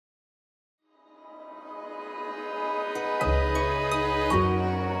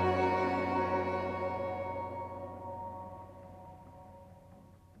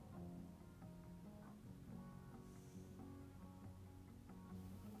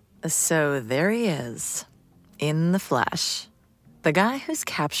So there he is, in the flesh. The guy who's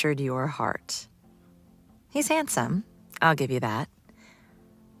captured your heart. He's handsome, I'll give you that.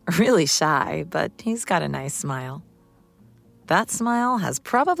 Really shy, but he's got a nice smile. That smile has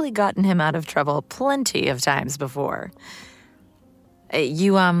probably gotten him out of trouble plenty of times before.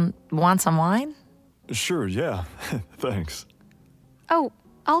 You, want some wine? Sure, yeah. Thanks. Oh,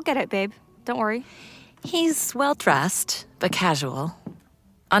 I'll get it, babe. Don't worry. He's well-dressed, but casual.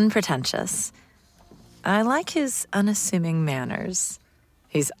 Unpretentious. I like his unassuming manners.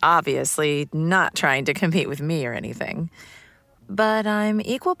 He's obviously not trying to compete with me or anything. But I'm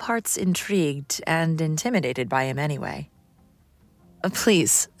equal parts intrigued and intimidated by him anyway.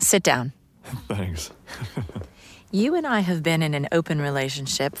 Please, sit down. Thanks. You and I have been in an open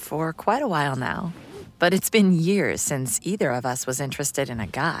relationship for quite a while now, but it's been years since either of us was interested in a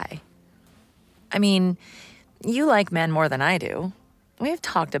guy. I mean, you like men more than I do. We've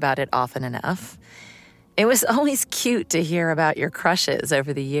talked about it often enough. It was always cute to hear about your crushes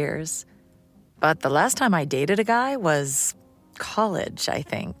over the years. But the last time I dated a guy was college, I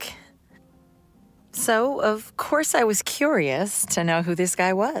think. So, of course, I was curious to know who this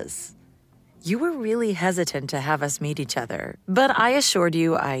guy was. You were really hesitant to have us meet each other, but I assured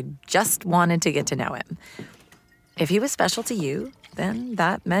you I just wanted to get to know him. If he was special to you, then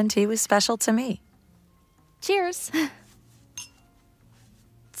that meant he was special to me. Cheers.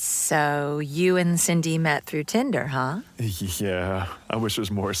 So, you and Cindy met through Tinder, huh? Yeah, I wish it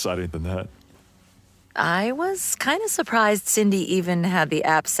was more exciting than that. I was kind of surprised Cindy even had the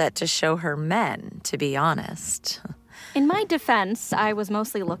app set to show her men, to be honest. In my defense, I was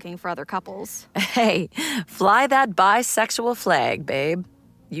mostly looking for other couples. Hey, fly that bisexual flag, babe.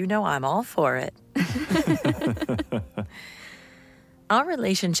 You know I'm all for it. Our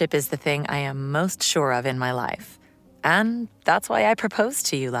relationship is the thing I am most sure of in my life. And that's why I proposed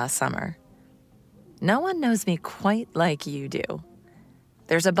to you last summer. No one knows me quite like you do.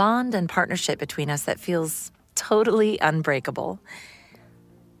 There's a bond and partnership between us that feels totally unbreakable.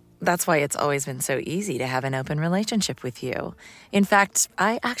 That's why it's always been so easy to have an open relationship with you. In fact,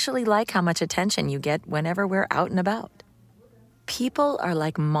 I actually like how much attention you get whenever we're out and about. People are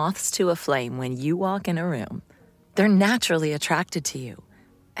like moths to a flame when you walk in a room. They're naturally attracted to you.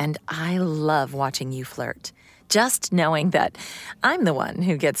 And I love watching you flirt, just knowing that I'm the one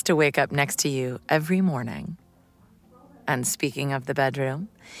who gets to wake up next to you every morning. And speaking of the bedroom,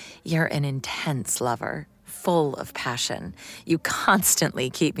 you're an intense lover, full of passion. You constantly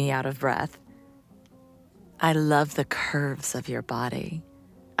keep me out of breath. I love the curves of your body.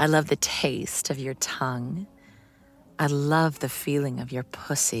 I love the taste of your tongue. I love the feeling of your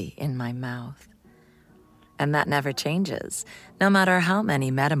pussy in my mouth. And that never changes, no matter how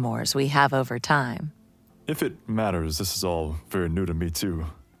many metamors we have over time. If it matters, this is all very new to me, too.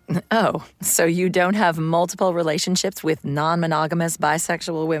 Oh, so you don't have multiple relationships with non-monogamous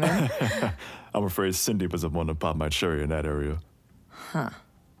bisexual women? I'm afraid Cindy was the one to pop my cherry in that area. Huh.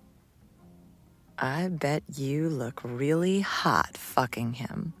 I bet you look really hot fucking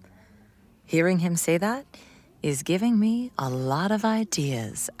him. Hearing him say that is giving me a lot of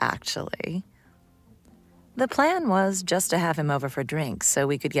ideas, actually. The plan was just to have him over for drinks so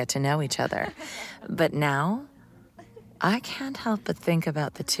we could get to know each other. But now, I can't help but think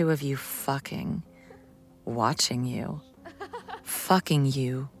about the two of you fucking, watching you, fucking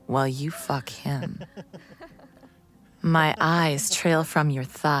you while you fuck him. My eyes trail from your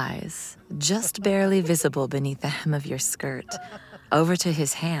thighs, just barely visible beneath the hem of your skirt, over to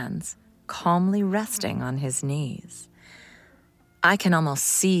his hands, calmly resting on his knees. I can almost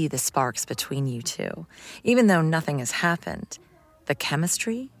see the sparks between you two. Even though nothing has happened, the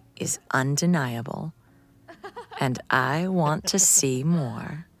chemistry is undeniable. And I want to see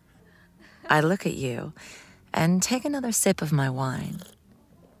more. I look at you and take another sip of my wine.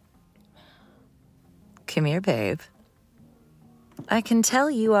 Come here, babe. I can tell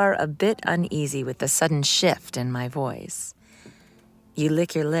you are a bit uneasy with the sudden shift in my voice. You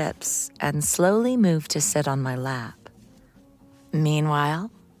lick your lips and slowly move to sit on my lap.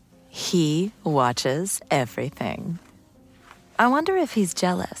 Meanwhile, he watches everything. I wonder if he's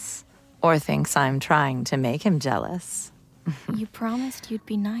jealous or thinks I'm trying to make him jealous. You promised you'd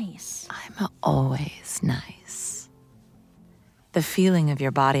be nice. I'm always nice. The feeling of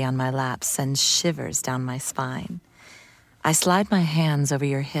your body on my lap sends shivers down my spine. I slide my hands over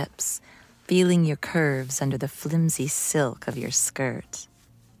your hips, feeling your curves under the flimsy silk of your skirt.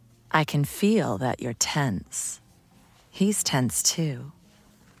 I can feel that you're tense. He's tense too.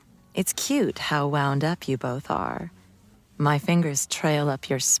 It's cute how wound up you both are. My fingers trail up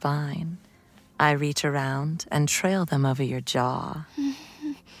your spine. I reach around and trail them over your jaw.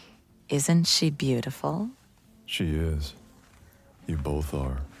 Isn't she beautiful? She is. You both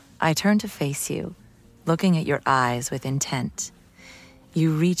are. I turn to face you, looking at your eyes with intent.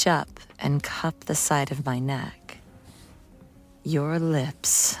 You reach up and cup the side of my neck. Your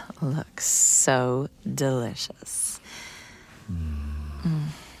lips look so delicious.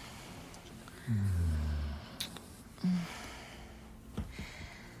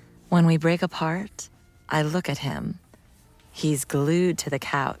 When we break apart, I look at him. He's glued to the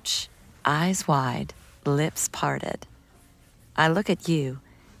couch, eyes wide, lips parted. I look at you,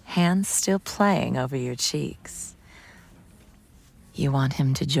 hands still playing over your cheeks. You want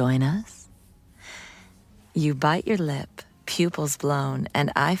him to join us? You bite your lip, pupils blown,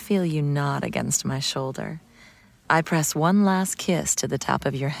 and I feel you nod against my shoulder. I press one last kiss to the top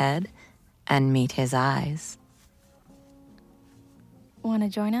of your head and meet his eyes. Want to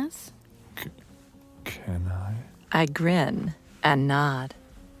join us? Can I? I grin and nod.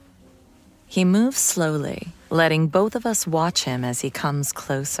 He moves slowly, letting both of us watch him as he comes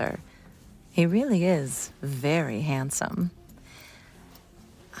closer. He really is very handsome.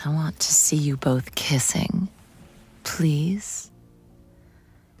 I want to see you both kissing. Please?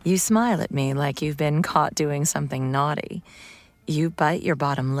 You smile at me like you've been caught doing something naughty. You bite your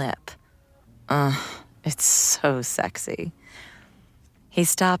bottom lip. It's so sexy. He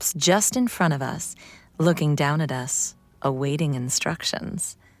stops just in front of us, looking down at us, awaiting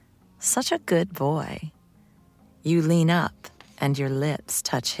instructions. Such a good boy. You lean up and your lips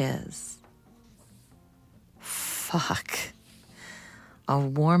touch his. Fuck. A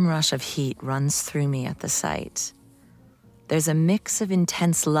warm rush of heat runs through me at the sight. There's a mix of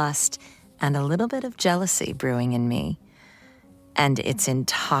intense lust and a little bit of jealousy brewing in me. And it's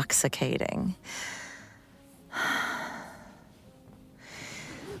intoxicating.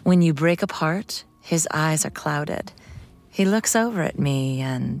 When you break apart, his eyes are clouded. He looks over at me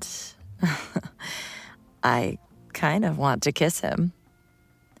and I kind of want to kiss him.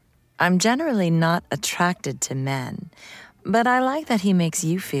 I'm generally not attracted to men, but I like that he makes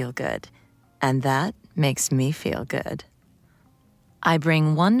you feel good, and that makes me feel good. I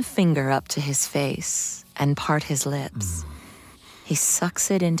bring one finger up to his face and part his lips. He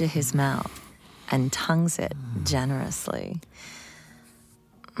sucks it into his mouth and tongues it generously.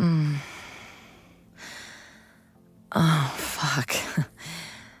 Oh, fuck.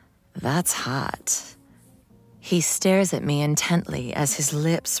 That's hot. He stares at me intently as his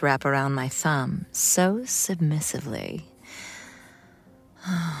lips wrap around my thumb so submissively.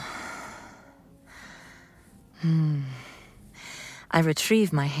 I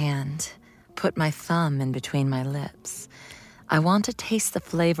retrieve my hand, put my thumb in between my lips. I want to taste the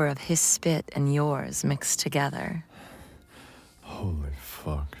flavor of his spit and yours mixed together. Holy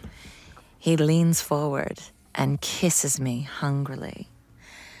fuck. He leans forward and kisses me hungrily.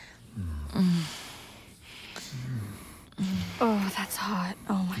 Oh, that's hot.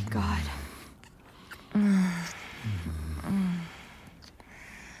 Oh my God.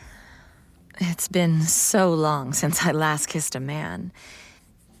 It's been so long since I last kissed a man.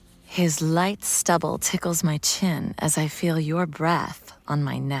 His light stubble tickles my chin as I feel your breath on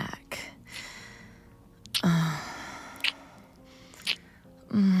my neck.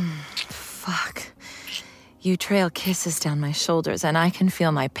 Fuck. You trail kisses down my shoulders and I can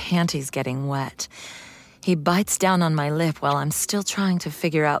feel my panties getting wet. He bites down on my lip while I'm still trying to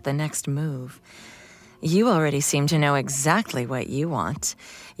figure out the next move. You already seem to know exactly what you want.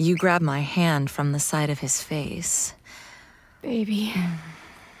 You grab my hand from the side of his face. Baby,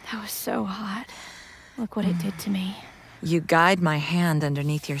 that was so hot. Look what it did to me. You guide my hand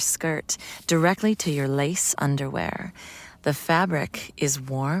underneath your skirt, directly to your lace underwear. The fabric is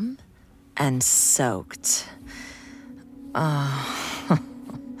warm and soaked. Oh,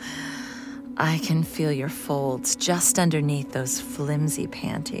 I can feel your folds just underneath those flimsy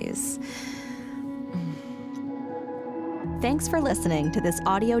panties. Thanks for listening to this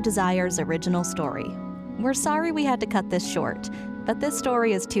Audio Desires original story. We're sorry we had to cut this short, but this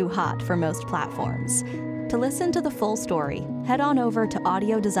story is too hot for most platforms. To listen to the full story, head on over to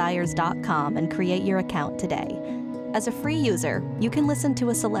audiodesires.com and create your account today. As a free user, you can listen to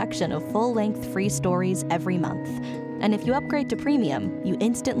a selection of full-length free stories every month. And if you upgrade to premium, you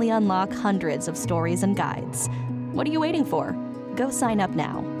instantly unlock hundreds of stories and guides. What are you waiting for? Go sign up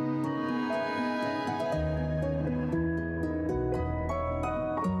now.